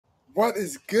What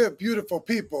is good, beautiful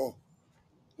people?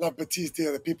 Love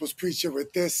Batista, the people's preacher,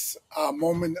 with this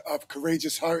moment of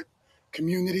courageous heart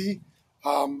community.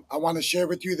 I want to share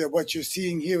with you that what you're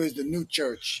seeing here is the new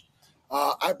church.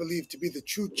 I believe to be the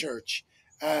true church,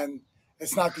 and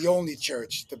it's not the only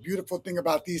church. The beautiful thing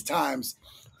about these times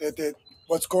is that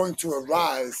what's going to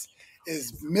arise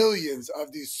is millions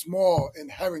of these small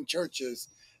inherent churches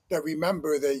that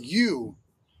remember that you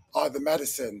are the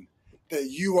medicine, that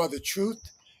you are the truth,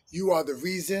 you are the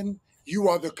reason, you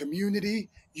are the community,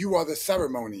 you are the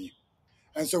ceremony.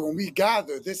 And so when we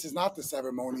gather, this is not the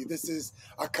ceremony, this is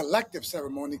a collective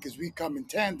ceremony because we come in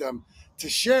tandem to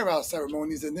share our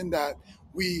ceremonies, and in that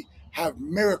we have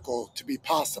miracle to be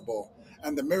possible.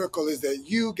 And the miracle is that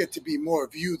you get to be more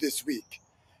of you this week,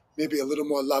 maybe a little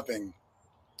more loving,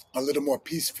 a little more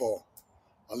peaceful,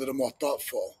 a little more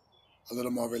thoughtful, a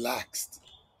little more relaxed,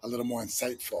 a little more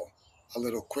insightful, a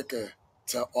little quicker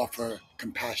to offer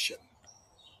compassion,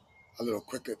 a little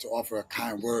quicker to offer a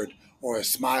kind word or a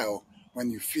smile when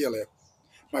you feel it.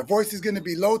 My voice is going to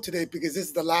be low today because this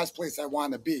is the last place I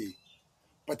want to be,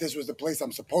 but this was the place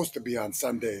I'm supposed to be on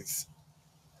Sundays,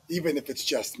 even if it's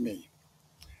just me.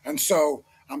 And so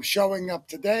I'm showing up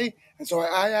today, and so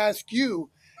I ask you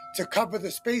to cover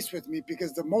the space with me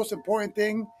because the most important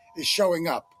thing is showing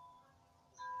up.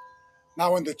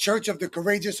 Now, in the Church of the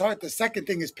Courageous Heart, the second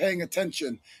thing is paying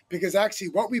attention, because actually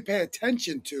what we pay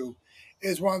attention to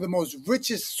is one of the most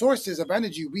richest sources of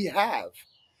energy we have.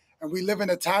 And we live in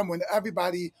a time when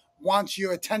everybody wants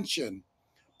your attention,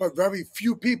 but very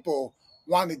few people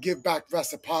want to give back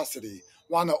reciprocity,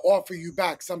 want to offer you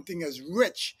back something as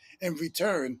rich in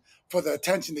return for the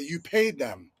attention that you paid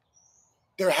them.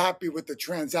 They're happy with the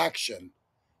transaction.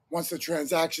 Once the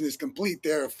transaction is complete,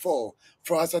 they're full.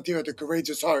 For us out here at the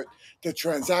Courageous Heart, the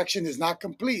transaction is not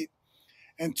complete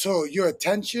until your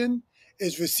attention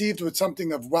is received with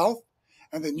something of wealth,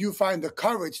 and then you find the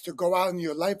courage to go out in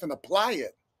your life and apply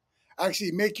it.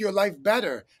 Actually make your life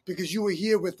better because you were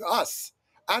here with us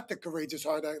at the Courageous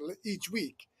Heart each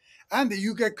week. And that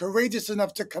you get courageous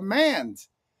enough to command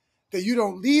that you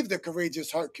don't leave the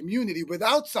Courageous Heart community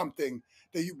without something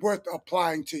that you worth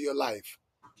applying to your life,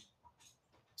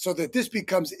 so that this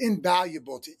becomes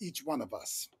invaluable to each one of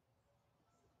us.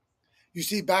 You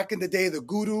see, back in the day, the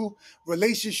guru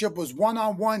relationship was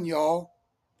one-on-one, y'all.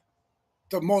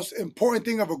 The most important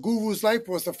thing of a guru's life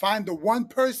was to find the one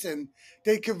person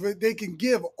they can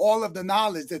give all of the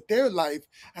knowledge that their life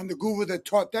and the guru that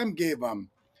taught them gave them.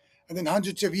 And then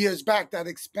hundreds of years back, that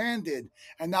expanded.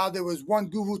 And now there was one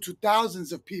guru to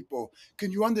thousands of people.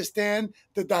 Can you understand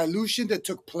the dilution that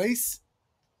took place?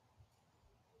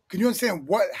 Can you understand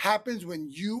what happens when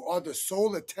you are the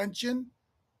sole attention?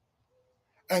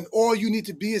 And all you need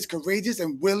to be is courageous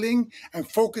and willing and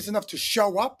focused enough to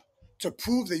show up to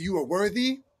prove that you are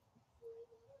worthy.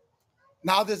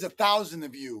 Now there's 1,000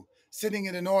 of you sitting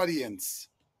in an audience.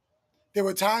 There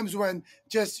were times when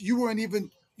just you weren't even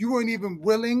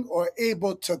willing or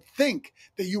able to think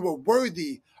that you were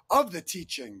worthy of the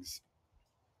teachings.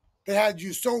 They had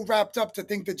you so wrapped up to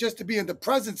think that just to be in the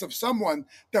presence of someone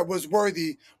that was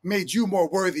worthy made you more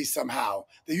worthy somehow.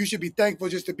 That you should be thankful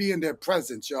just to be in their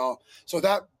presence, y'all. So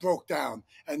that broke down.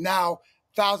 And now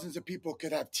thousands of people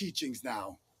could have teachings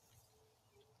now.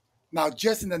 Now,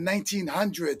 just in the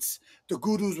 1900s, the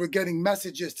gurus were getting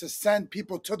messages to send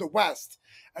people to the West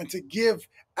and to give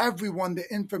everyone the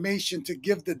information, to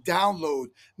give the download.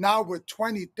 Now we're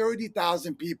 20,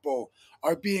 30,000 people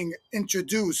are being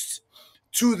introduced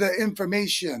to the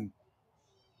information.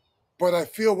 But I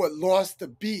feel what lost the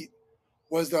beat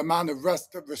was the amount of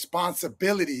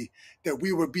responsibility that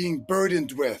we were being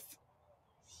burdened with.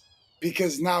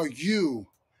 Because now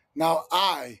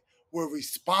I were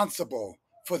responsible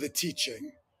for the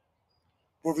teaching.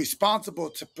 We're responsible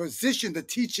to position the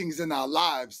teachings in our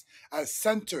lives as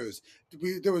centers.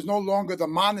 There was no longer the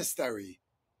monastery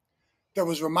that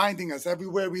was reminding us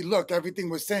everywhere we looked, everything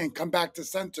was saying, come back to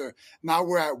center. Now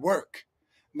we're at work.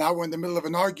 Now we're in the middle of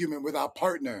an argument with our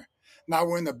partner. Now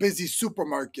we're in a busy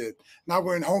supermarket. Now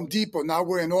we're in Home Depot. Now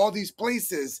we're in all these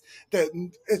places that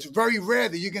it's very rare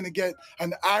that you're going to get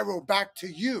an arrow back to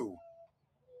you.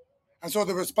 And so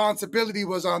the responsibility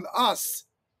was on us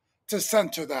to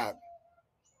center that.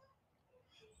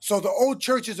 So the old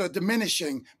churches are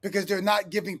diminishing because they're not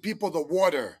giving people the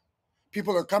water.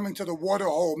 People are coming to the water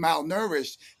hole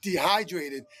malnourished,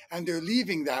 dehydrated, and they're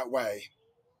leaving that way.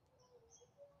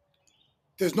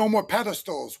 There's no more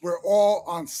pedestals. We're all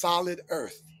on solid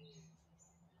earth.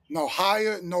 No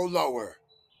higher, no lower.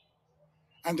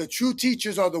 And the true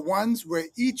teachers are the ones where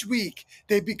each week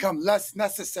they become less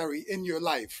necessary in your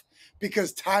life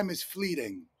because time is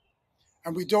fleeting.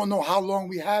 And we don't know how long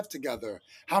we have together,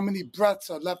 how many breaths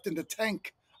are left in the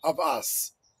tank of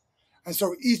us. And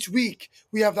so each week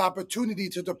we have the opportunity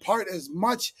to depart as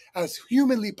much as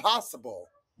humanly possible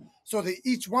so that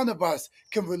each one of us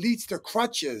can release the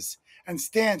crutches and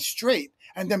stand straight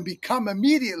and then become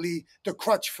immediately the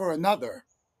crutch for another.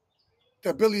 The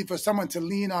ability for someone to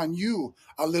lean on you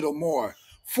a little more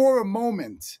for a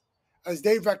moment as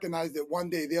they recognize that one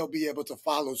day they'll be able to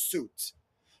follow suit.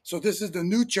 So this is the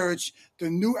new church, the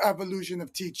new evolution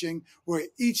of teaching. We're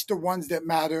each the ones that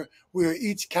matter. We're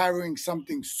each carrying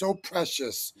something so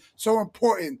precious, so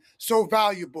important, so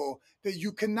valuable that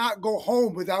you cannot go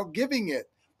home without giving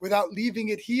it, without leaving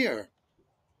it here.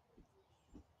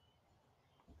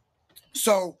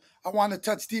 So I want to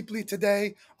touch deeply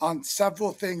today on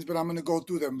several things, but I'm going to go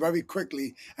through them very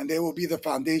quickly, and they will be the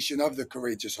foundation of the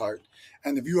courageous heart.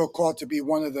 And if you are called to be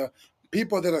one of the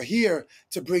people that are here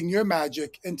to bring your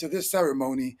magic into this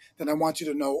ceremony, then I want you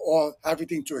to know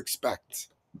everything to expect.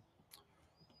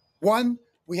 One,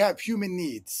 we have human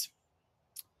needs.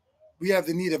 We have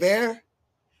the need of air.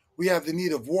 We have the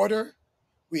need of water.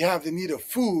 We have the need of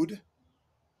food.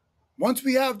 Once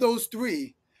we have those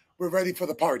three, we're ready for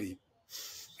the party.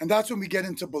 And that's when we get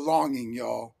into belonging,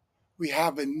 y'all. We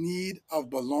have a need of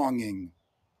belonging.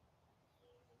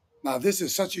 Now, this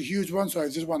is such a huge one, so I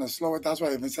just want to slow it. That's why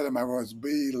I even said in my words,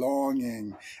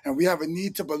 belonging. And we have a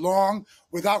need to belong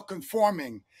without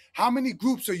conforming. How many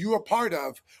groups are you a part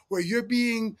of where you're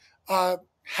being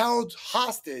held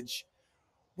hostage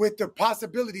with the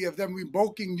possibility of them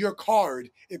revoking your card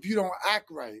if you don't act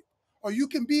right? Or you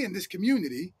can be in this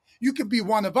community. You can be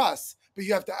one of us, but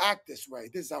you have to act this way.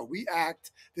 This is how we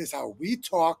act. This is how we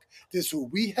talk. This is who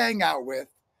we hang out with.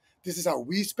 This is how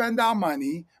we spend our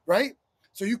money, right?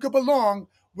 So you could belong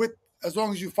with, as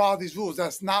long as you follow these rules.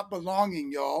 That's not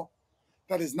belonging, y'all.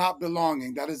 That is not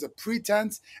belonging. That is a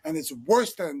pretense, and it's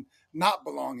worse than not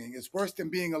belonging. It's worse than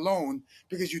being alone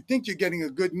because you think you're getting a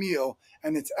good meal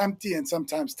and it's empty and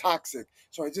sometimes toxic.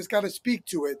 So I just got to speak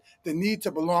to it, the need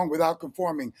to belong without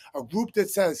conforming. A group that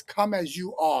says, come as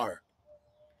you are.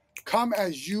 Come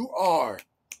as you are.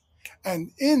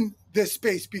 And in this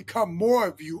space, become more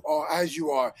of you are as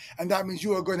you are. And that means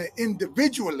you are going to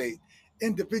individuate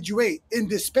in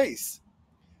this space.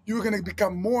 You are going to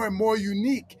become more and more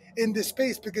unique in this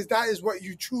space because that is what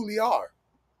you truly are.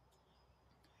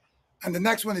 And the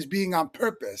next one is being on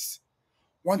purpose.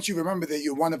 Once you remember that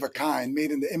you're one of a kind,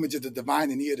 made in the image of the divine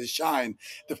and here to shine,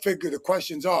 the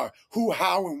questions are who,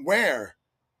 how, and where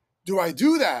do I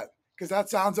do that? Because that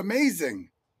sounds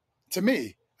amazing to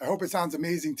me. I hope it sounds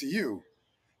amazing to you.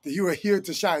 That you are here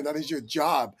to shine. That is your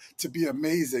job, to be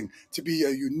amazing, to be a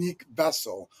unique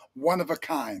vessel, one of a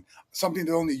kind, something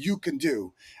that only you can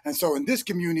do. And so in this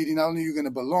community, not only are you going to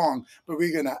belong, but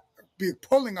we're going to be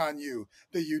pulling on you,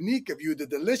 the unique of you, the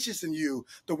delicious in you,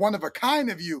 the one of a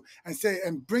kind of you,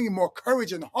 and bringing more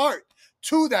courage and heart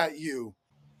to that you.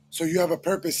 So you have a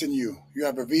purpose in you. You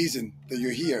have a reason that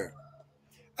you're here.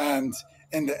 And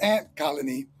in the ant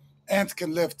colony, ants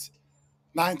can lift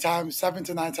 7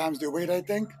 to 9 times their weight, I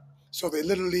think. So they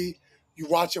literally, you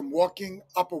watch them walking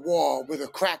up a wall with a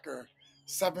cracker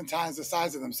 7 times the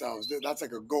size of themselves. That's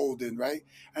like a golden, right?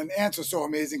 And ants are so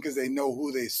amazing because they know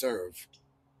who they serve.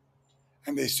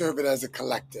 And they serve it as a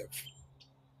collective.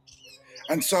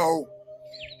 And so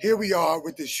here we are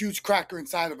with this huge cracker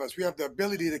inside of us. We have the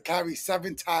ability to carry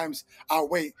 7 times our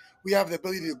weight. We have the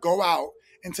ability to go out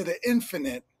into the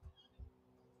infinite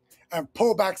and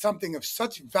pull back something of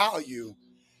such value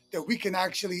that we can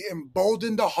actually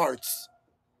embolden the hearts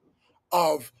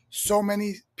of so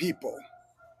many people.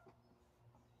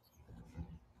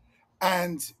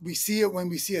 And we see it when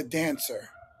we see a dancer.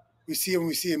 We see it when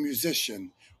we see a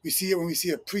musician. We see it when we see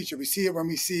a preacher. We see it when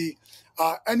we see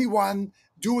anyone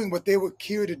doing what they were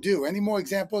here to do. Any more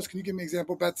examples? Can you give me an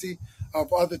example, Betsy,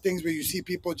 of other things where you see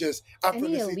people just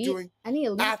effortlessly doing? Any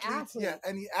elite athletes. Yeah,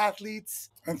 any athletes.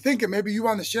 I'm thinking maybe you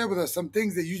want to share with us some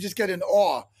things that you just get in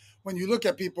awe when you look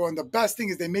at people. And the best thing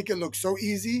is they make it look so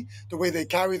easy, the way they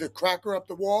carry the cracker up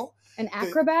the wall. An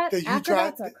acrobat?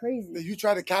 Acrobats are crazy. That you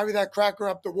try to carry that cracker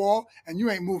up the wall and you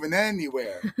ain't moving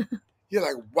anywhere. You're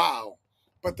like, wow.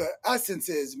 But the essence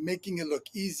is making it look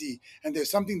easy. And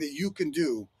there's something that you can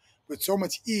do with so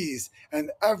much ease.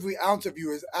 And every ounce of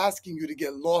you is asking you to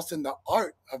get lost in the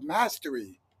art of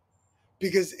mastery.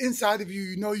 Because inside of you,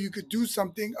 you know you could do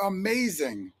something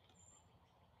amazing.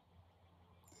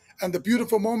 And the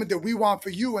beautiful moment that we want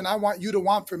for you and I want you to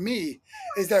want for me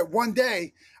is that one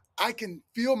day I can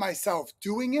feel myself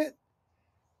doing it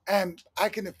and I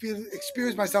can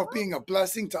experience myself being a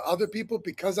blessing to other people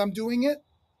because I'm doing it.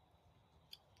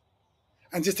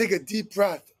 And just take a deep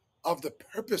breath of the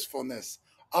purposefulness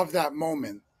of that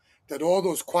moment, that all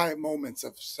those quiet moments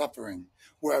of suffering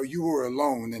where you were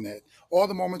alone in it, all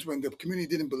the moments when the community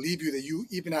didn't believe you that you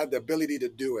even had the ability to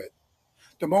do it,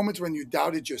 the moments when you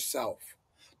doubted yourself,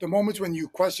 the moments when you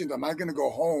questioned, am I going to go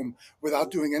home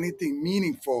without doing anything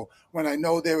meaningful when I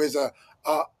know there is a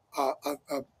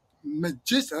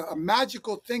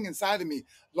magical thing inside of me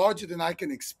larger than I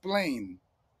can explain.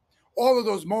 All of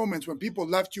those moments when people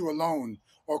left you alone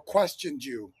or questioned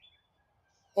you,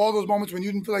 all those moments when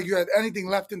you didn't feel like you had anything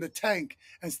left in the tank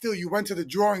and still you went to the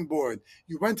drawing board,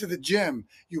 you went to the gym,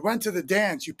 you went to the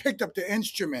dance, you picked up the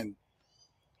instrument,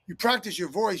 you practiced your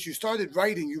voice, you started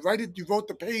writing, you wrote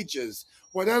the pages,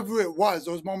 whatever it was,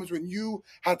 those moments when you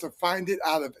had to find it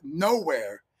out of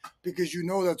nowhere because you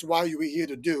know that's why you were here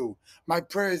to do. My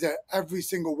prayer is that every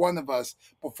single one of us,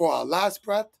 before our last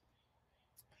breath,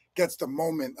 gets the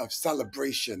moment of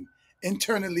celebration,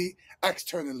 internally,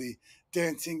 externally,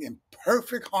 dancing in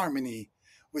perfect harmony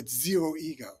with zero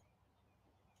ego.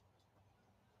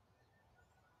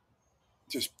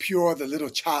 Just pure the little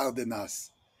child in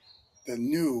us that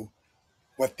knew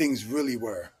what things really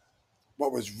were,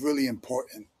 what was really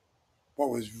important, what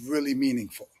was really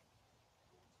meaningful.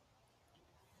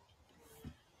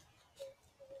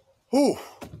 Whew,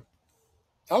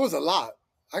 that was a lot.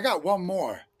 I got one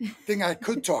more thing I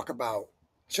could talk about.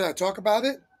 Should I talk about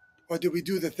it? Or did we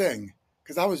do the thing?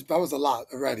 Because that was a lot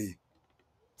already.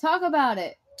 Talk about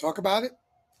it. Talk about it?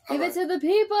 Give it to the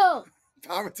people.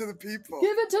 Power to the people.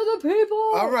 Give it to the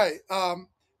people. All right.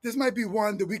 This might be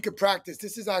one that we could practice.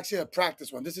 This is actually a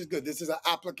practice one. This is good. This is an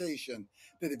application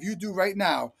that if you do right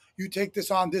now, you take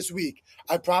this on this week.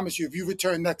 I promise you, if you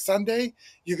return next Sunday,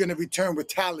 you're going to return with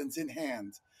talents in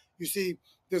hand. You see,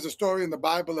 there's a story in the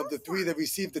Bible of the three that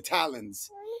received the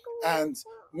talents. And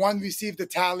one received the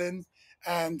talent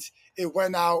and it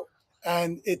went out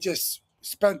and it just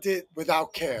spent it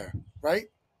without care, right?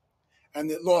 And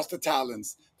it lost the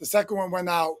talents. The second one went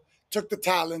out, took the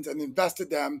talents and invested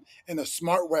them in a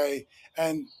smart way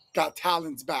and got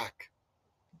talents back.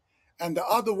 And the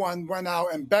other one went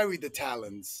out and buried the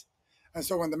talents. And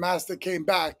so when the master came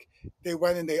back, they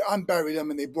went and they unburied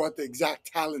them and they brought the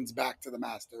exact talents back to the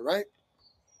master, right?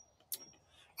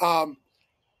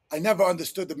 I never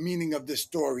understood the meaning of this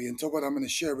story until what I'm going to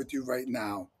share with you right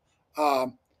now.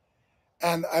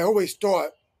 And I always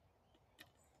thought,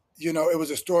 it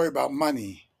was a story about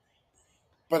money.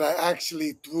 But I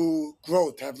actually, through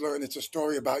growth, have learned it's a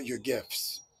story about your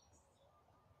gifts.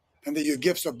 And that your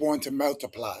gifts are born to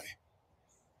multiply.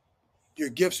 Your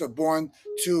gifts are born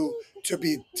to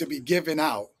be given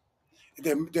out.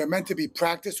 They're meant to be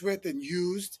practiced with and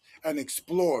used and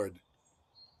explored.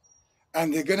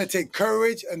 And they're going to take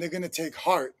courage and they're going to take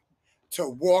heart to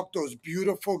walk those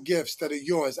beautiful gifts that are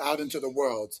yours out into the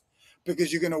world.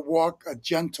 Because you're going to walk a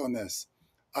gentleness,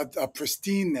 a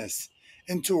pristineness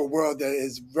into a world that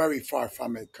is very far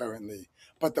from it currently.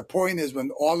 But the point is,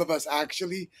 when all of us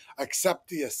actually accept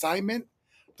the assignment,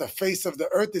 the face of the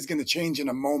earth is going to change in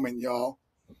a moment, y'all.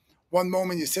 One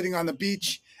moment you're sitting on the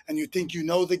beach and you think you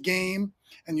know the game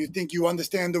and you think you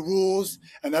understand the rules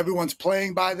and everyone's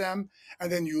playing by them.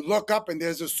 And then you look up and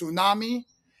there's a tsunami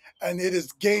and it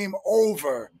is game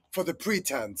over for the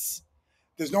pretense.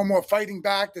 There's no more fighting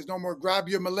back. There's no more grab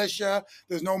your militia.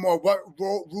 There's no more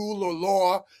rule or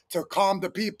law to calm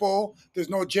the people. There's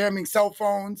no jamming cell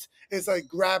phones. It's like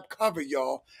grab cover,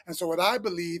 y'all. And so what I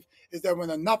believe is that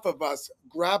when enough of us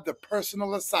grab the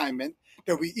personal assignment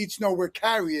that we each know we're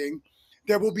carrying,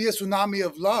 there will be a tsunami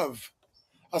of love,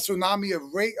 a tsunami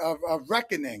of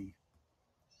reckoning,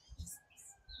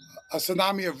 a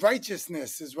tsunami of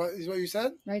righteousness is what you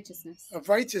said? Righteousness. Of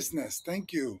righteousness.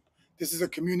 Thank you. This is a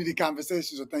community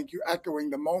conversation, so thank you,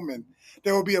 echoing the moment.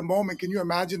 There will be a moment, can you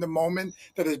imagine the moment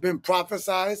that has been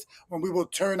prophesized when we will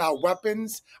turn our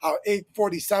weapons, our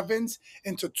 847s,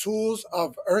 into tools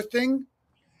of earthing,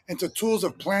 into tools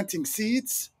of planting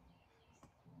seeds?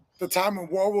 The time when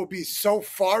war will be so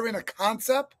foreign a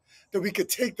concept that we could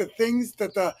take the things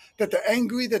that the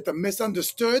angry, that the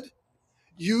misunderstood,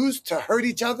 use to hurt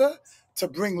each other, to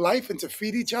bring life and to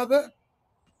feed each other.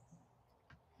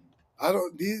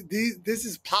 This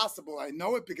is possible. I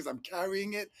know it because I'm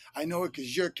carrying it. I know it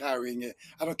because you're carrying it.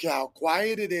 I don't care how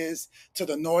quiet it is to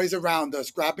the noise around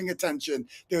us, grabbing attention.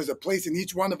 There's a place in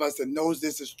each one of us that knows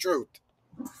this is truth.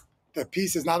 That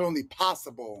peace is not only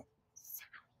possible,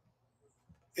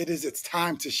 it is its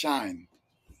time to shine.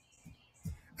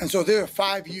 And so there are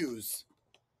 5 U's.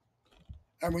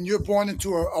 And when you're born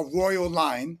into a royal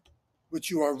line, which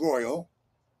you are royal,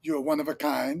 you are one of a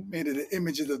kind, made in the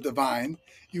image of the divine.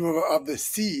 You are of the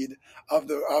seed of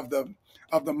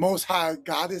the Most High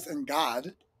Goddess and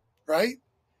God, right?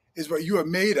 is what you are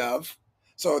made of.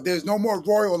 So there's no more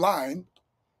royal line.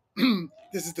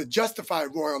 This is the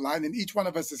justified royal line, and each one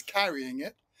of us is carrying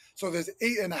it. So there's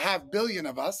 8.5 billion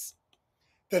of us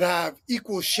that have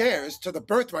equal shares to the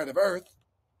birthright of Earth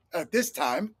at this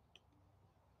time.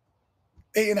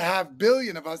 8.5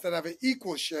 billion of us that have an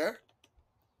equal share.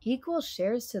 Equal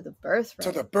shares to the birthright.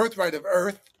 To the birthright of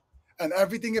Earth and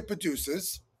everything it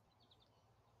produces,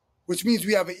 which means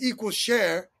we have an equal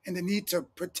share in the need to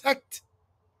protect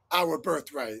our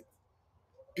birthright.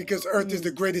 Because Earth is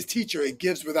the greatest teacher. It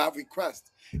gives without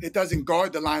request. It doesn't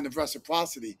guard the line of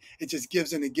reciprocity. It just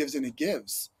gives and it gives and it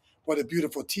gives. What a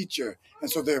beautiful teacher.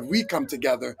 And so there we come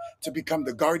together to become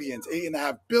the guardians.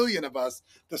 8.5 billion of us,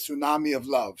 the tsunami of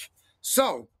love.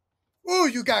 So, ooh,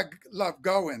 you got love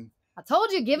going. I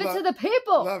told you, give it to the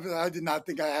people. Love it. I did not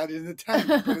think I had it in the tank,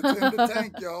 but it's in the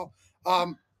tank, y'all.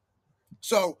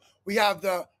 So we have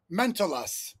the mental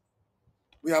us.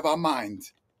 We have our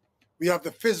mind. We have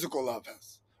the physical of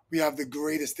us. We have the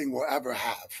greatest thing we'll ever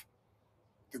have.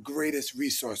 The greatest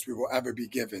resource we will ever be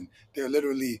given. There are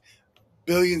literally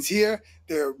billions here.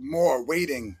 There are more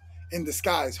waiting in the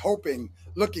skies, hoping,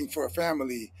 looking for a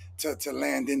family to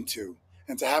land into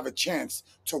and to have a chance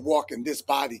to walk in this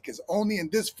body. Because only in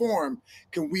this form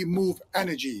can we move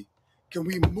energy. Can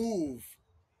we move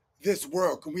this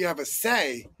world? Can we have a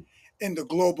say in the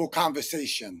global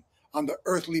conversation on the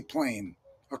earthly plane?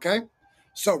 Okay?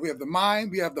 So we have the mind,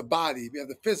 we have the body, we have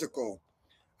the physical,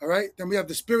 all right? Then we have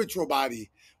the spiritual body.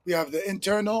 We have the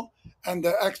internal and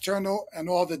the external and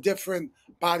all the different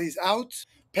bodies out.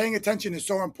 Paying attention is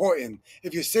so important.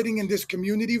 If you're sitting in this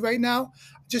community right now,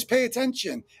 just pay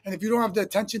attention. And if you don't have the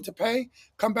attention to pay,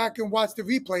 come back and watch the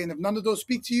replay. And if none of those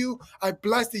speak to you, I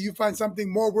bless that you find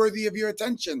something more worthy of your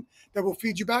attention that will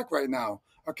feed you back right now,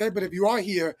 okay? But if you are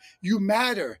here, you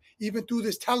matter, even through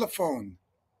this telephone.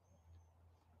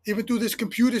 Even through this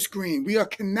computer screen, we are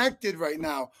connected right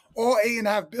now. All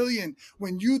 8.5 billion.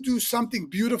 When you do something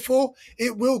beautiful,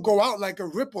 it will go out like a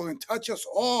ripple and touch us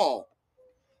all.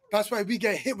 That's why we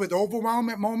get hit with overwhelm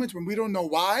at moments when we don't know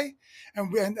why.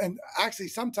 And actually,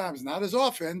 sometimes, not as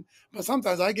often, but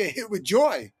sometimes I get hit with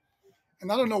joy.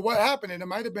 And I don't know what happened. And it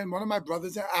might have been one of my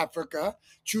brothers in Africa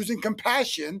choosing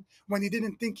compassion when he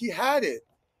didn't think he had it.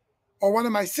 Or one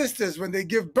of my sisters when they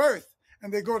give birth.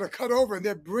 And they go to cut over and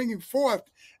they're bringing forth,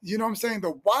 you know what I'm saying,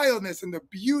 the wildness and the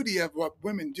beauty of what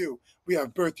women do. We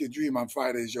have Birth Your Dream on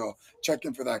Fridays, y'all. Check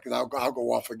in for that because I'll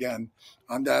go off again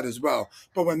on that as well.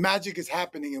 But when magic is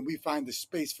happening and we find the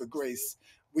space for grace,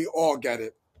 we all get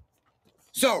it.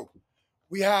 So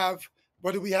we have,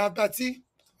 what do we have, Betsy?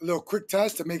 A little quick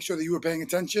test to make sure that you were paying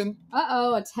attention.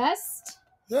 Uh-oh, a test?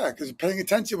 Yeah, because paying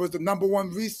attention was the number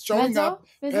one reason showing Mental? up.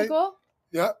 Physical?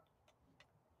 Yeah.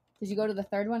 Did you go to the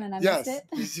third one and I Yes.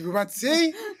 missed it? We went,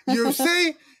 see? You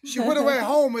see? She would have went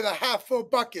home with a half-full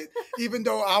bucket, even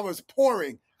though I was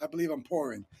pouring. I believe I'm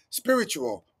pouring.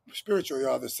 Spiritual,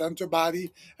 y'all. The center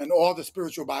body and all the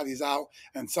spiritual bodies out.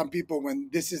 And some people, when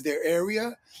this is their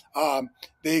area,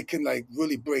 they can like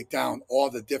really break down all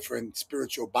the different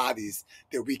spiritual bodies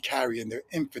that we carry, and they're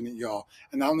infinite, y'all.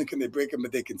 And not only can they break them,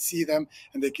 but they can see them,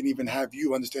 and they can even have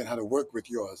you understand how to work with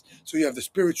yours. So you have the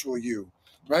spiritual you,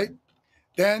 right?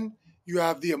 Then you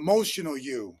have the emotional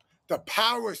you, the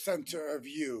power center of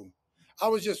you. I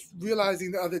was just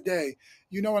realizing the other day,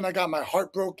 you know, when I got my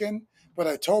heart broken, but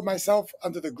I told myself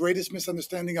under the greatest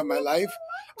misunderstanding of my life,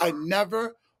 I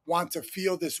never want to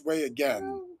feel this way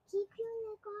again.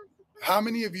 How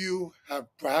many of you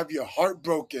have your heart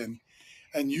broken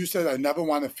and you said, I never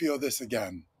want to feel this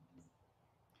again?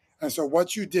 And so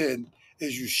what you did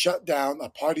is you shut down a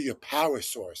part of your power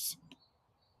source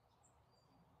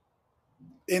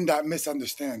in that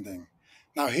misunderstanding.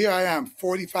 Now here I am,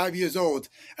 45 years old,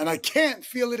 and I can't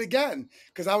feel it again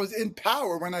because I was in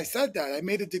power when I said that. I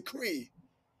made a decree.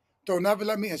 Don't ever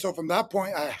let me. And so from that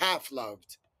point, I half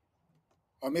loved.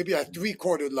 Or maybe I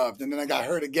 3/4 loved, and then I got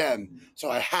hurt again. So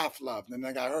I half loved, and then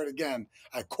I got hurt again.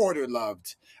 I 1/4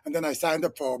 loved. And then I signed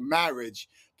up for marriage,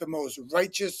 the most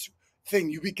righteous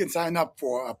thing we can sign up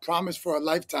for, a promise for a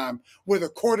lifetime with a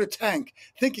 1/4 tank,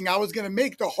 thinking I was going to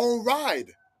make the whole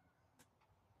ride.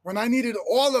 When I needed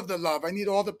all of the love, I need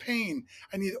all the pain,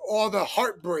 I need all the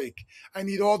heartbreak, I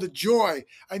need all the joy,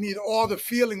 I need all the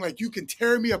feeling like you can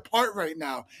tear me apart right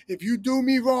now. If you do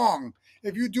me wrong,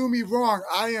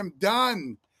 I am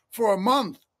done for a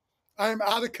month. I am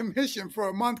out of commission for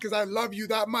a month because I love you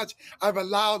that much. I've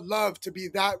allowed love to be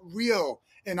that real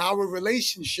in our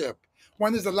relationship.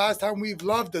 When is the last time we've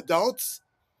loved, adults?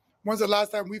 When's the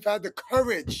last time we've had the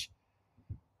courage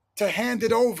to hand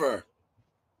it over?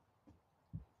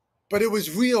 But it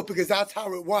was real because that's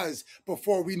how it was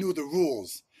before we knew the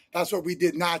rules. That's what we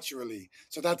did naturally.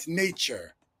 So that's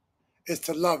nature, is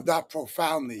to love that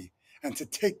profoundly and to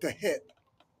take the hit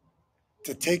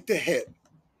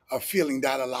of feeling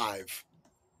that alive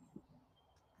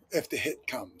if the hit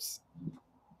comes.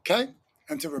 Okay?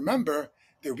 And to remember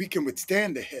that we can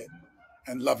withstand the hit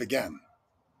and love again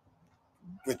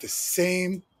with the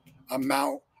same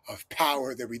amount of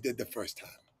power that we did the first time.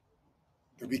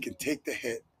 That we can take the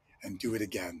hit and do it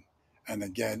again and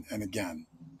again and again.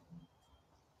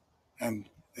 And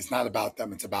it's not about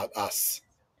them, it's about us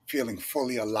feeling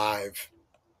fully alive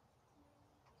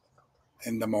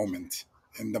in the moment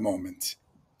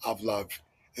of love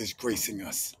is gracing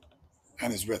us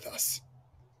and is with us,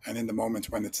 and in the moment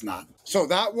when it's not. So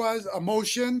that was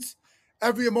emotions.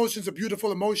 Every emotion is a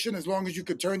beautiful emotion as long as you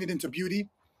could turn it into beauty,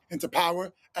 into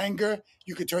power. Anger,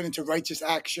 you could turn into righteous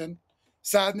action.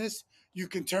 Sadness, you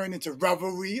can turn into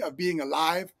revelry of being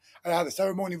alive. I had a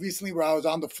ceremony recently where I was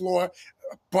on the floor,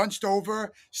 bunched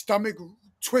over, stomach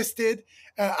twisted,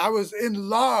 and I was in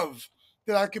love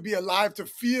that I could be alive to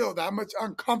feel that much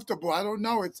uncomfortable. I don't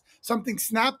know. It's something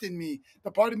snapped in me.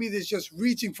 The part of me that's just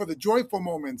reaching for the joyful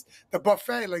moments. The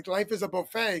buffet, like life is a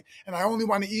buffet and I only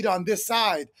want to eat on this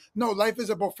side. No, life is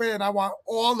a buffet and I want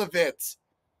all of it.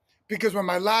 Because when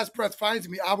my last breath finds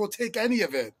me, I will take any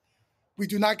of it. We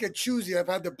do not get choosy. I've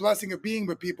had the blessing of being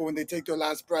with people when they take their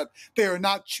last breath. They are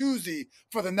not choosy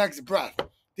for the next breath.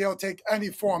 They'll take any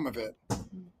form of it.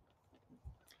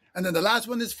 And then the last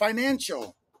one is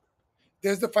financial.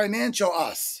 There's the financial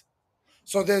us.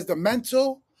 So there's the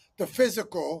mental, the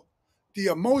physical, the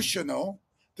emotional,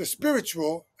 the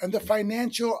spiritual, and the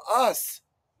financial us.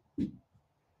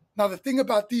 Now, the thing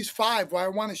about these five, why I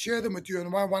want to share them with you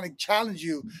and why I want to challenge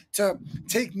you to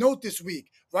take note this week,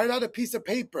 write out a piece of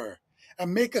paper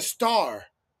and make a star,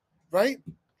 right?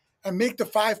 And make the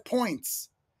 5 points.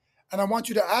 And I want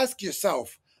you to ask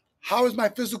yourself, how is my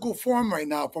physical form right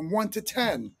now from 1 to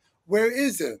 10? Where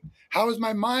is it? How is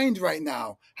my mind right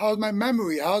now? How is my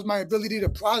memory? How is my ability to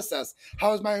process?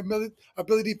 How is my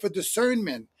ability for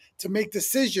discernment, to make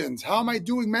decisions? How am I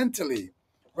doing mentally,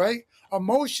 right?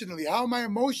 Emotionally, how are my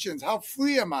emotions? How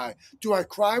free am I? Do I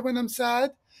cry when I'm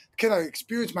sad? Can I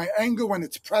experience my anger when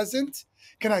it's present?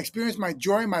 Can I experience my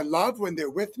joy and my love when they're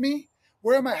with me?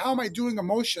 Where am I? How am I doing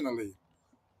emotionally?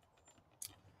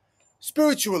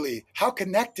 Spiritually, how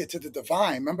connected to the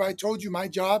divine? Remember I told you my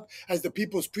job as the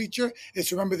people's preacher is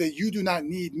to remember that you do not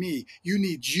need me. You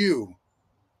need you.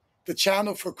 The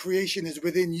channel for creation is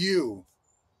within you.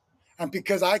 And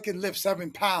because I can lift 7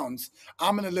 pounds,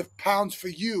 I'm going to lift pounds for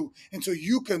you until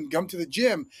you can come to the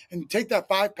gym and take that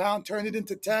 5 pound, turn it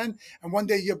into 10. And one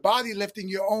day your body lifting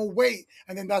your own weight.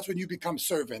 And then that's when you become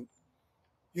servant.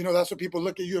 You know, that's when people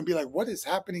look at you and be like, what is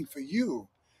happening for you?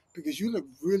 Because you look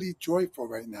really joyful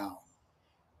right now.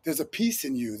 There's a peace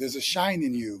in you. There's a shine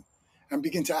in you. And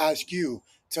begin to ask you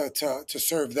to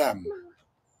serve them.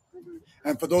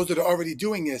 And for those that are already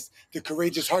doing this, the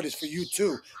courageous heart is for you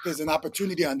too. There's an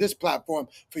opportunity on this platform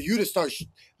for you to start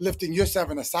lifting your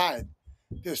 7 aside.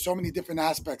 There's so many different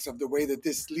aspects of the way that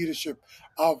this leadership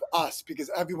of us,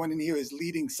 because everyone in here is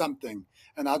leading something.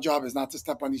 And our job is not to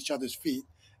step on each other's feet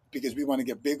because we want to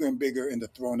get bigger and bigger in the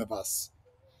throne of us.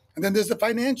 And then there's the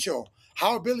financial.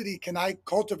 How ability can I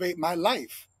cultivate my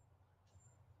life?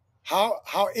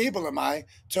 How able am I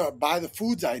to buy the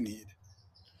foods I need,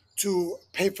 to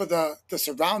pay for the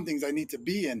surroundings I need to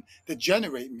be in that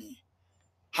generate me?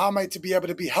 How am I to be able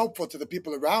to be helpful to the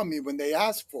people around me when they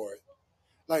ask for it?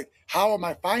 Like, how are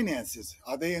my finances?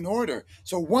 Are they in order?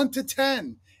 So 1 to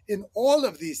 10 in all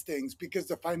of these things, because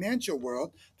the financial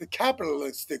world, the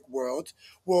capitalistic world,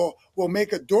 will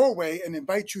make a doorway and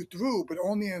invite you through, but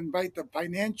only invite the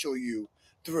financial you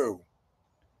through.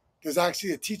 There's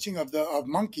actually a teaching of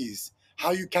monkeys. How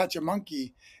you catch a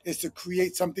monkey is to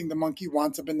create something the monkey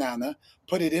wants, a banana,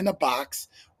 put it in a box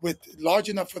with large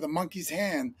enough for the monkey's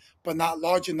hand, but not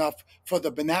large enough for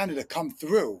the banana to come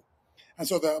through. And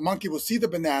so the monkey will see the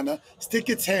banana, stick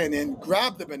its hand in,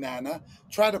 grab the banana,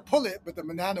 try to pull it, but the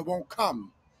banana won't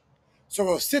come. So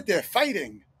it'll sit there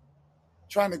fighting,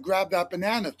 trying to grab that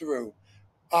banana through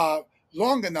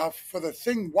long enough for the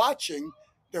thing watching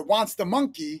that wants the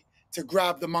monkey to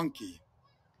grab the monkey.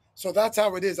 So that's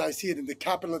how it is. I see it in the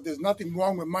capital. There's nothing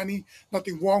wrong with money,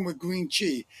 nothing wrong with green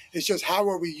chi. It's just, how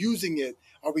are we using it?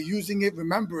 Are we using it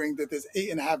remembering that there's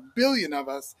 8.5 billion of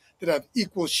us that have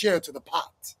equal share to the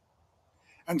pot?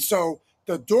 And so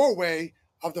the doorway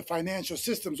of the financial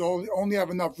systems only have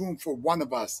enough room for one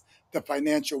of us, the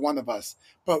financial one of us.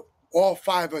 But All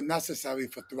five are necessary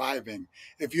for thriving.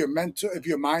 If your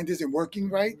mind isn't working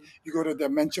right, you go to a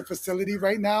dementia facility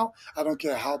right now. I don't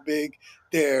care how big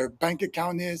their bank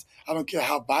account is. I don't care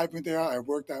how vibrant they are. I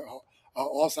worked at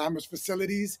Alzheimer's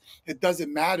facilities. It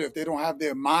doesn't matter if they don't have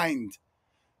their mind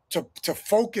to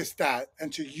focus that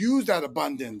and to use that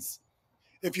abundance.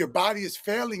 If your body is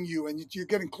failing you and you're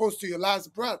getting close to your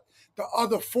last breath, the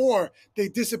other four, they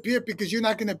disappear because you're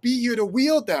not going to be here to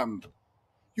wield them.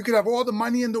 You could have all the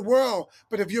money in the world,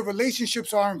 but if your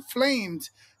relationships are inflamed,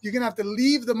 you're going to have to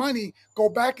leave the money, go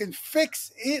back and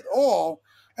fix it all,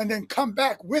 and then come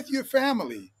back with your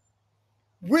family,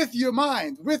 with your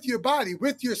mind, with your body,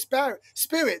 with your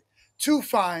spirit to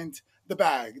find the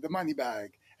bag, the money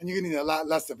bag. And you're going to need a lot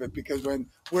less of it because when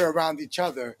we're around each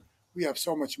other, we have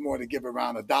so much more to give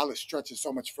around. A dollar stretches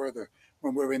so much further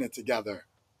when we're in it together.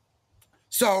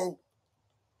 So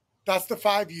that's the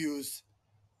 5 U's.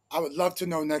 I would love to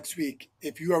know next week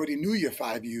if you already knew your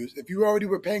 5 U's, if you already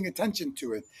were paying attention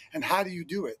to it, and how do you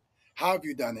do it? How have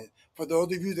you done it? For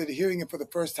those of you that are hearing it for the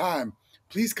first time,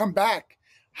 please come back.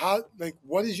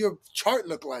 What does your chart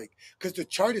look like? Because the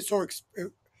chart is so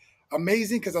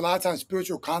amazing because a lot of times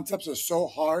spiritual concepts are so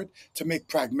hard to make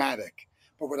pragmatic.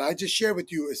 But what I just shared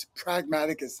with you is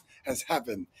pragmatic as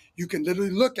heaven. You can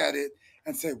literally look at it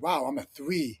and say, wow, I'm a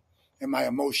 3 in my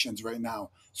emotions right now.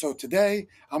 So today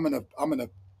I'm gonna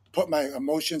put my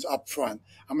emotions up front.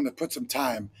 I'm gonna put some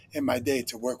time in my day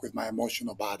to work with my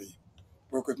emotional body,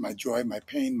 work with my joy, my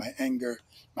pain, my anger,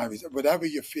 whatever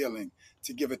you're feeling,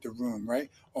 to give it the room, right?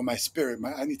 Or my spirit,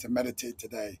 I need to meditate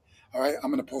today. All right,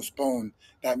 I'm gonna postpone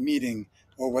that meeting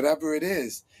or whatever it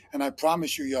is. And I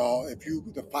promise you, y'all, if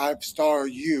the 5-star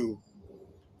you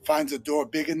finds a door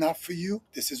big enough for you,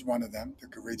 this is one of them. The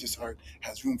Courageous Heart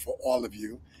has room for all of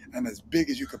you, and as big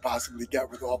as you could possibly get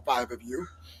with all 5 of you,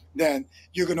 then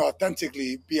you're going to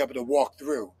authentically be able to walk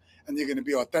through, and you're going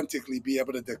to authentically be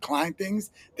able to decline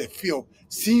things that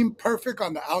seem perfect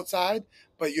on the outside,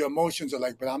 but your emotions are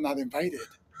like, but I'm not invited.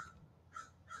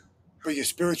 But your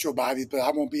spiritual body, but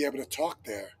I won't be able to talk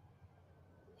there.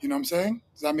 You know what I'm saying?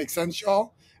 Does that make sense,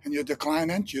 y'all? And you're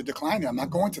declining. I'm not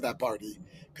going to that party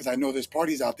because I know there's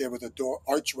parties out there where the door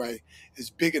archway is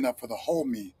big enough for the whole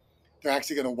me. They're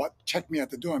actually going to check me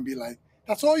at the door and be like,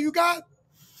 that's all you got?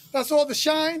 That's all the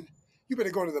shine? You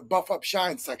better go to the buff up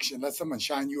shine section. Let someone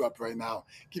shine you up right now.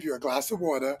 Give you a glass of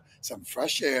water, some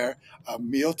fresh air, a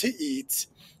meal to eat,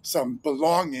 some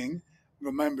belonging,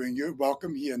 remembering you're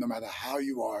welcome here no matter how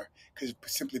you are,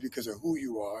 simply because of who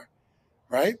you are,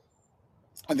 right?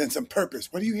 And then some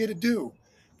purpose. What are you here to do?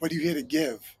 What are you here to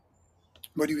give?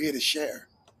 What are you here to share?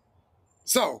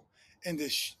 So, in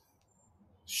this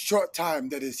short time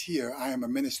that is here, I am a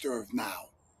minister of now.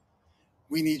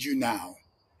 We need you now.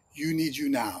 You need you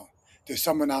now. There's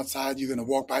someone outside you're going to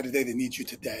walk by today that needs you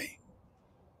today.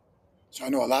 So I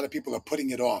know a lot of people are putting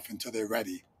it off until they're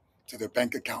ready, till their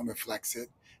bank account reflects it,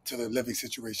 till their living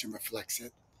situation reflects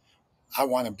it. I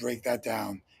want to break that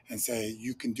down and say,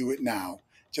 you can do it now.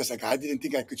 Just like I didn't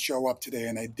think I could show up today,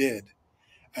 and I did.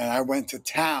 And I went to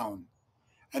town.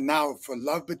 And now for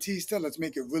Love Batista, let's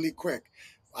make it really quick.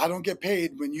 I don't get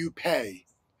paid when you pay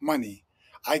money.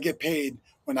 I get paid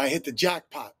when I hit the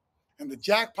jackpot. And the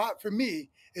jackpot for me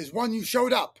is 1, you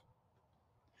showed up.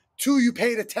 2, you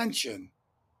paid attention.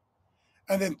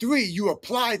 And then 3, you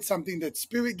applied something that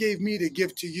Spirit gave me to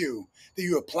give to you. That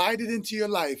you applied it into your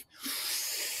life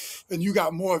and you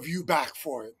got more of you back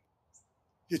for it.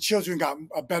 Your children got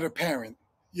a better parent.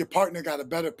 Your partner got a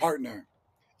better partner.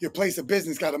 Your place of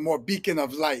business got a more beacon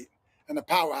of light and a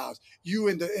powerhouse. You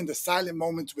in the silent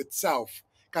moments with self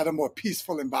got a more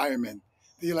peaceful environment.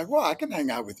 You're like, well, I can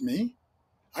hang out with me.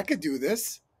 I could do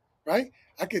this, right?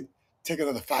 I could take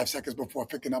another 5 seconds before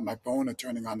picking up my phone or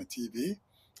turning on the TV.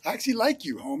 I actually like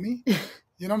you, homie.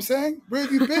 You know what I'm saying? Where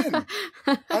have you been?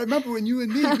 I remember when you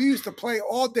and me, we used to play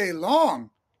all day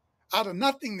long out of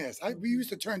nothingness. We used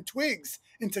to turn twigs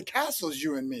into castles,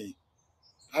 you and me.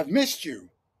 I've missed you.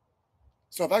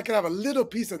 So if I could have a little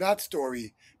piece of that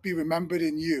story be remembered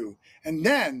in you, and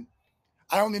then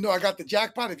I only know I got the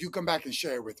jackpot if you come back and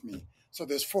share it with me. So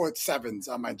there's 4 7s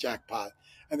on my jackpot.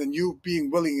 And then you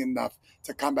being willing enough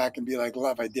to come back and be like,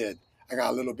 love, I did. I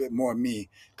got a little bit more me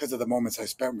because of the moments I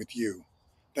spent with you.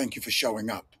 Thank you for showing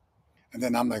up. And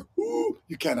then I'm like, ooh,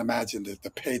 you can't imagine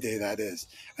the payday that is.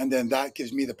 And then that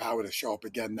gives me the power to show up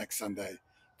again next Sunday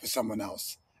for someone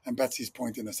else. And Betsy's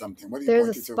pointing to something. What are you There's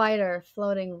pointing a to? spider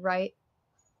floating right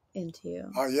into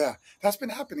you. Oh, yeah. That's been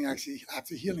happening, actually,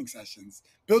 after healing sessions.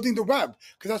 Building the web,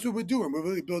 because that's what we're doing. We're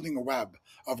really building a web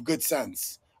of good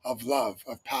sense, of love,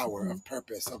 of power, of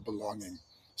purpose, of belonging.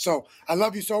 So I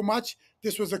love you so much.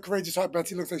 this was a courageous heart.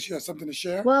 Betsy looks like she has something to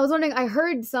share. Well, I was wondering, I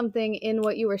heard something in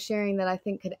what you were sharing that I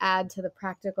think could add to the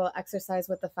practical exercise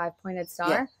with the 5-pointed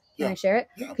star. Can I share it?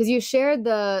 Because you shared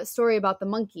the story about the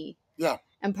monkey. Yeah.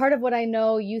 And part of what I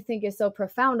know you think is so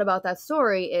profound about that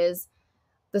story is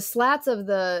the slats of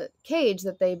the cage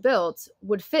that they built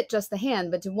would fit just the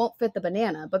hand, but it won't fit the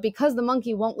banana. But because the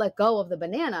monkey won't let go of the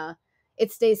banana,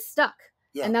 it stays stuck.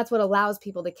 Yeah. And that's what allows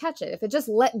people to catch it. If it just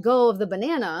let go of the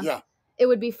banana, it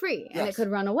would be free and it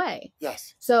could run away.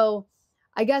 Yes. So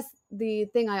I guess the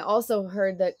thing I also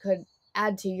heard that could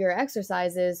add to your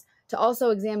exercise is to also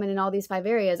examine in all these 5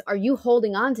 areas, are you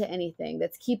holding on to anything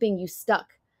that's keeping you stuck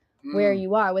where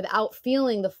you are without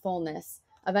feeling the fullness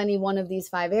of any one of these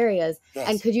 5 areas? Yes.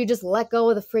 And could you just let go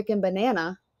of the freaking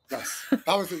banana? Yes.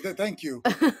 That was thank you.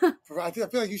 I feel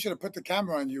like you should have put the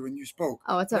camera on you when you spoke.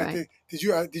 Oh, it's all right. Did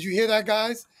you hear that,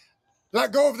 guys?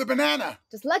 Let go of the banana.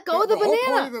 Just let go of the banana.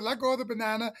 Whole point is to let go of the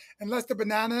banana, unless the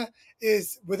banana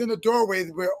is within a doorway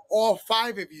where all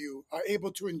 5 of you are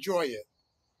able to enjoy it.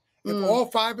 If all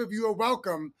 5 of you are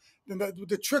welcome, then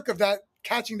the trick of that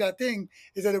catching that thing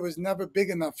is that it was never big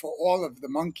enough for all of the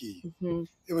monkey. Mm-hmm.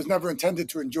 It was never intended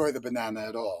to enjoy the banana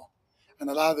at all. And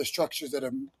a lot of the structures that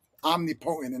are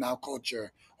omnipotent in our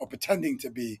culture or pretending to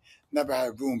be never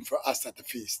had room for us at the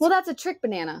feast. Well, that's a trick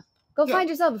banana. Go find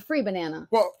yourself a free banana.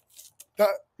 Well,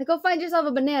 go find yourself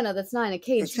a banana that's not in a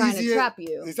cage trying to trap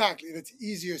you. Exactly. That's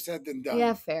easier said than done.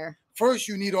 Yeah, fair. First,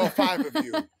 you need all 5 of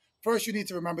you. First, you need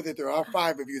to remember that there are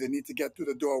 5 of you that need to get through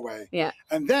the doorway. Yeah.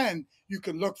 And then you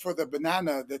can look for the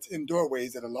banana that's in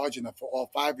doorways that are large enough for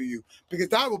all 5 of you, because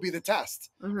that will be the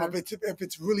test of if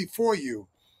it's really for you.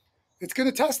 It's going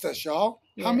to test us, y'all.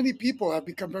 Yeah. How many people have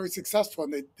become very successful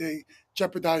and they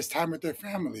jeopardize time with their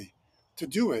family to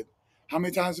do it? How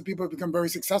many times do people become very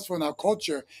successful in our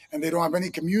culture and they don't have any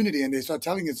community and they start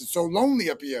telling us it's so lonely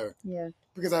up here? Yeah.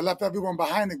 Because I left everyone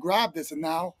behind and grabbed this, and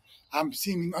now I'm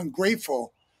seeming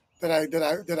ungrateful that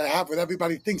I have what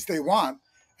everybody thinks they want,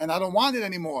 and I don't want it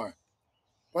anymore.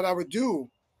 What I would do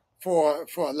for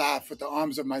a laugh with the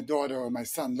arms of my daughter or my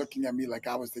son looking at me like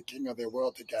I was the king of their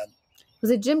world again.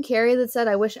 Was it Jim Carrey that said,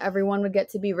 I wish everyone would get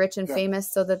to be rich and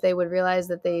famous so that they would realize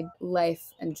that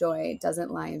life and joy doesn't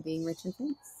lie in being rich and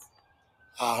famous?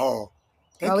 Oh,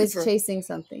 always chasing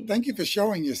something. Thank you for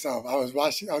showing yourself. I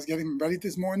was getting ready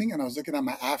this morning and I was looking at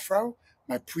my afro,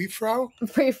 my pre-fro.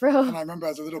 Pre-fro. And I remember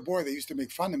as a little boy, they used to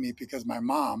make fun of me because my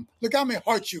mom, look how many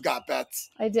hearts you got, Bets.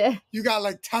 I did. You got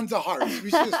like tons of hearts.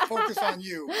 We should just focus on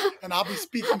you and I'll be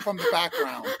speaking from the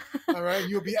background. All right.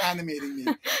 You'll be animating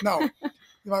me. No,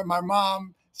 my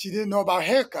mom, she didn't know about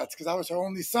haircuts because I was her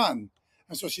only son.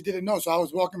 And so she didn't know. So I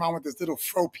was walking around with this little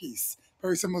fro piece,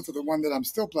 very similar to the one that I'm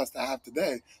still blessed to have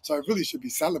today. So I really should be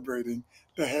celebrating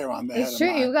the hair on the head. It's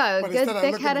true, you got a good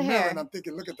thick head of hair. And I'm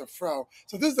thinking, look at the fro.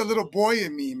 So this is a little boy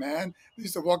in me, man. I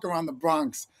used to walk around the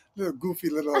Bronx, little goofy,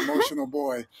 little emotional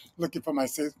boy, looking for my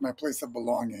place of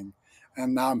belonging.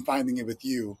 And now I'm finding it with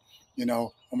you,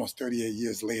 almost 38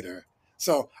 years later.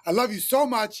 So I love you so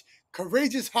much.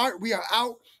 Courageous heart. We are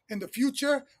out in the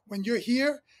future. When you're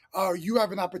here, you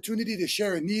have an opportunity to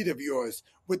share a need of yours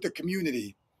with the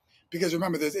community. Because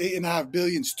remember, there's 8.5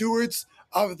 billion stewards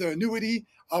of the annuity,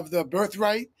 of the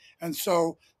birthright. And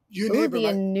so your neighbor, the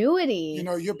annuity.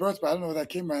 Your birthright, I don't know where that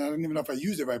came right. I don't even know if I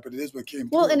used it right, but it is what came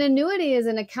Well, through. An annuity is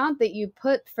an account that you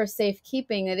put for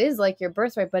safekeeping. It is like your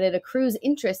birthright, but it accrues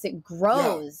interest. It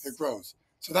grows. Yeah, it grows.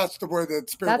 So that's the word that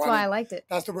Spirit That's wanted. why I liked it.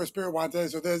 That's the word Spirit wanted.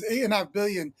 So there's 8.5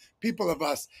 billion people of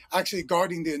us actually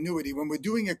guarding the annuity. When we're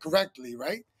doing it correctly,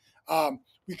 right?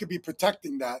 We could be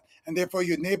protecting that. And therefore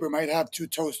your neighbor might have 2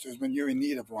 toasters when you're in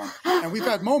need of one. And we've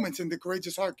had moments in the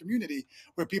Courageous Heart community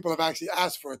where people have actually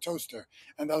asked for a toaster.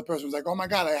 And the other person was like, oh my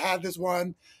God, I had this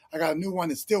one. I got a new one.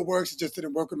 It still works. It just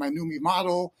didn't work with my new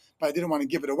model, but I didn't want to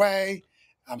give it away.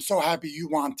 I'm so happy you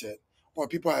want it. Or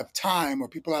people have time, or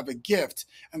people have a gift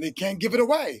and they can't give it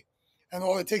away. And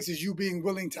all it takes is you being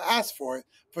willing to ask for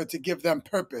it to give them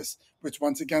purpose, which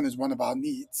once again is one of our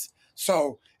needs.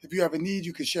 So if you have a need,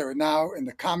 you can share it now in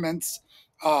the comments.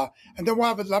 And then we'll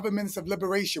have 11 minutes of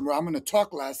liberation where I'm going to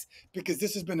talk less because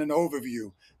this has been an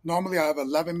overview. Normally I have an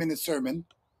 11-minute sermon.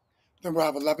 Then we'll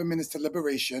have 11 minutes to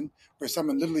liberation where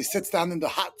someone literally sits down in the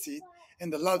hot seat, in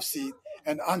the love seat,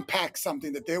 and unpacks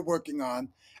something that they're working on.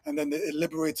 And then it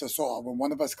liberates us all. When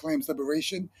one of us claims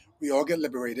liberation, we all get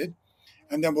liberated.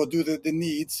 And then we'll do the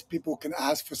needs. People can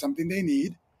ask for something they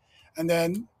need.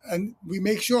 And we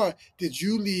make sure, did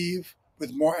you leave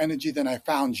with more energy than I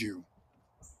found you?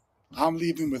 I'm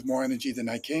leaving with more energy than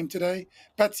I came today.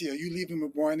 Betsy, are you leaving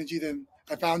with more energy than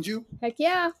I found you? Heck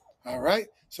yeah. All right.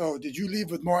 So did you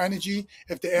leave with more energy?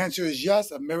 If the answer is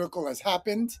yes, a miracle has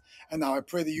happened. And now I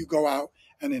pray that you go out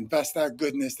and invest that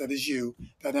goodness that is you,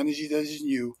 that energy that is in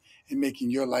you, in making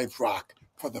your life rock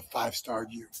for the 5-star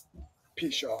you.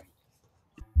 Peace, y'all.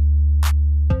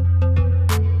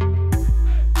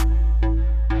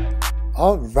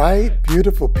 All right,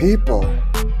 beautiful people.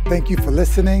 Thank you for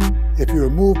listening. If you were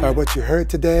moved by what you heard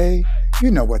today,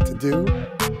 you know what to do.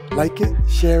 Like it,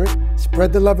 share it,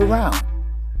 spread the love around.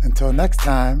 Until next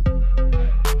time.